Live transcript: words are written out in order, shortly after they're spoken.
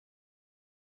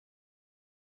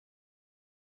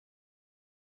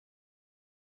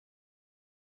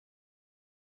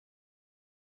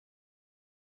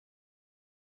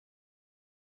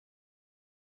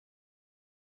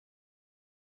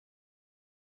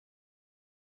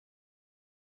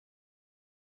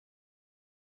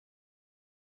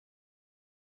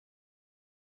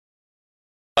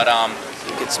But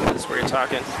You can smell this where you're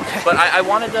talking. but I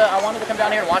wanted to come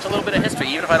down here and watch a little bit of history,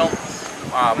 even if I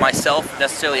don't myself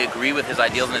necessarily agree with his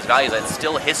ideals and his values. It's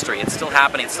still history. It's still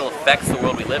happening. It still affects the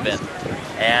world we live in.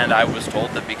 And I was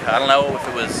told that because I don't know if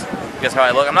it was because how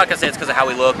I look. I'm not gonna say it's because of how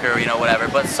we look or whatever,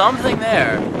 but something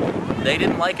there. They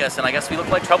didn't like us, and I guess we looked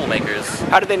like troublemakers.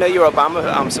 How did they know you were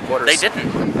Obama supporters? They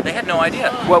didn't. They had no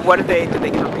idea. What did they give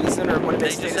a reason, or what did they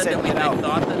They say just to said say? that they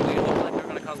thought that we looked like we were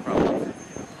going to cause problems.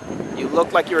 You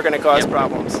looked like you were going to cause Yep.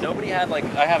 problems. Nobody had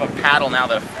I have a paddle now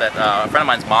that a friend of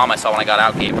mine's mom I saw when I got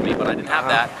out gave me, but I didn't have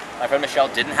that. My friend Michelle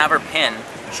didn't have her pin.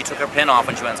 She took her pin off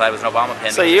when she went inside. It was an Obama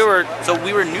pin. So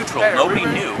we were neutral. Nobody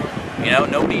knew.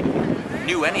 Nobody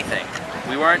knew anything.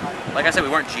 We weren't, like I said, we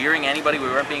weren't jeering anybody. We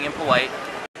weren't being impolite.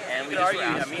 And we just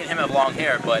me and him have long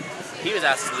hair, but he was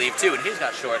asked to leave too, and he's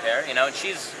got short hair. And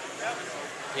she's,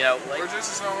 we're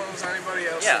just as normal as anybody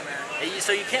else in there.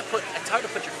 So you can't it's hard to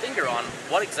put your finger on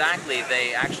what exactly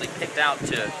they actually picked out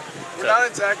to. We're not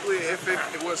exactly if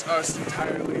it was us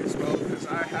entirely as well, because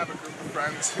I have a group of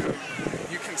friends who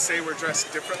you can say were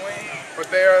dressed differently, but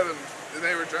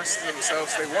they were dressed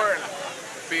themselves. They weren't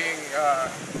being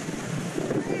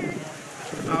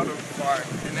out of line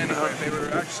in any way. They were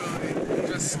actually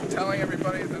just telling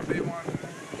everybody that they wanted,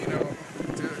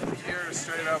 to hear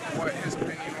straight up what his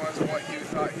opinion was and what he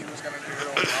thought he was going to do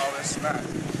and all this and that.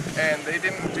 And they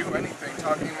didn't do anything,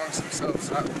 talking amongst themselves.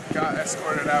 Got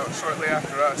escorted out shortly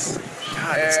after us.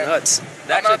 God, that's nuts.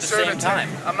 That's at the same time.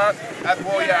 I'm not at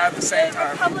the same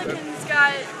time. The Republicans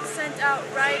got sent out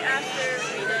right after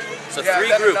we did. So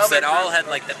three groups that all had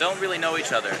that don't really know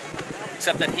each other.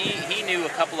 Except that he knew a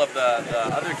couple of the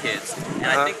other kids, and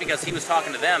I think because he was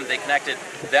talking to them, they connected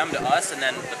them to us, and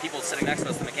then the people sitting next to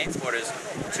us, the McCain supporters,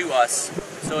 to us.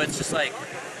 So it's just I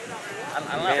don't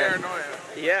know. Paranoia.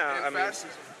 Yeah, I mean.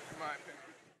 Fascism, in my opinion.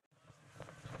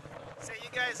 So you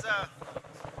guys, I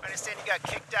understand you got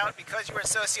kicked out because you were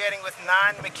associating with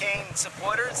non-McCain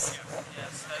supporters?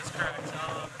 Yes, that is correct.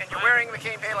 And you're wearing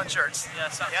McCain-Palin shirts?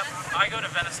 Yes, I go to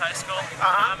Venice High School.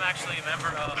 I'm actually a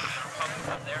member of the Republican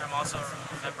Club there. I'm also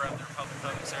a member of the Republican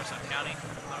Club in Sarasota County.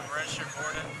 I'm a registered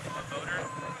voter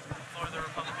for the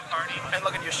Republican Party. And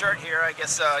look at your shirt here. I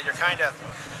guess you're kind of,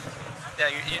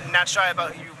 you're not shy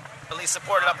about you. At least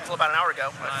supported up until about an hour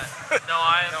ago. No,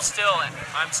 I'm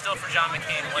still for John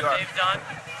McCain. What they've done,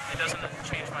 it doesn't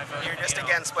change my vote. You're just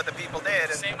against what the people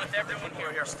did. Same with everyone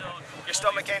here. You're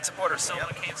still McCain supporters. Still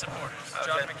McCain supporters. Okay.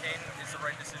 John McCain is the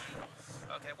right decision.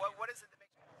 Okay. What is it that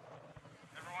makes you?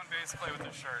 Everyone basically with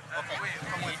their shirt. Okay,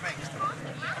 come with me.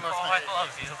 Oh, I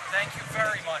love you. Thank you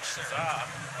very much, sir.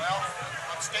 Well,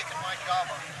 I'm staking my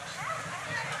job on this.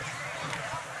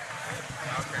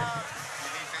 Okay.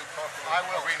 You need to talk to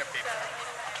the arena people.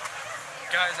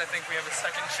 Guys, I think we have a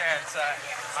second chance. Guys,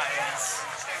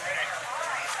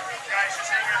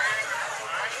 just hang out here.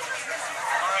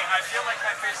 Alright, I feel like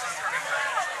my face is turning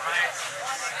red.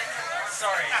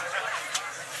 Sorry.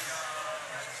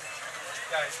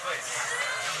 Guys, please.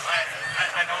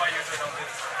 I know I usually don't do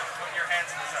this. Put your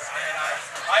hands in this up.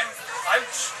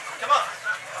 Come on.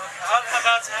 I'm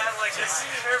about to have this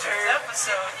nervous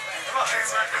episode. Come on.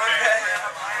 Okay.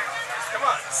 Come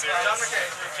on. John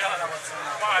McCain. John. Come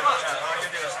on. How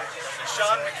you doing?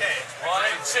 Sean McCain. 1,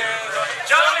 2,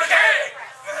 John McCain!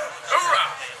 Hoorah!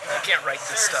 You can't write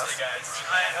this stuff. Guys,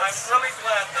 I'm really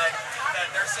glad that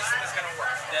their system is going to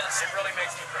work. Yes. It really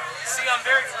makes me proud. See, I'm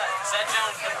very glad, because that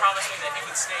gentleman promised me that he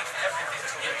would stake everything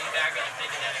to get me back into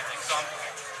taking anything, so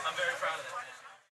I'm very proud of that.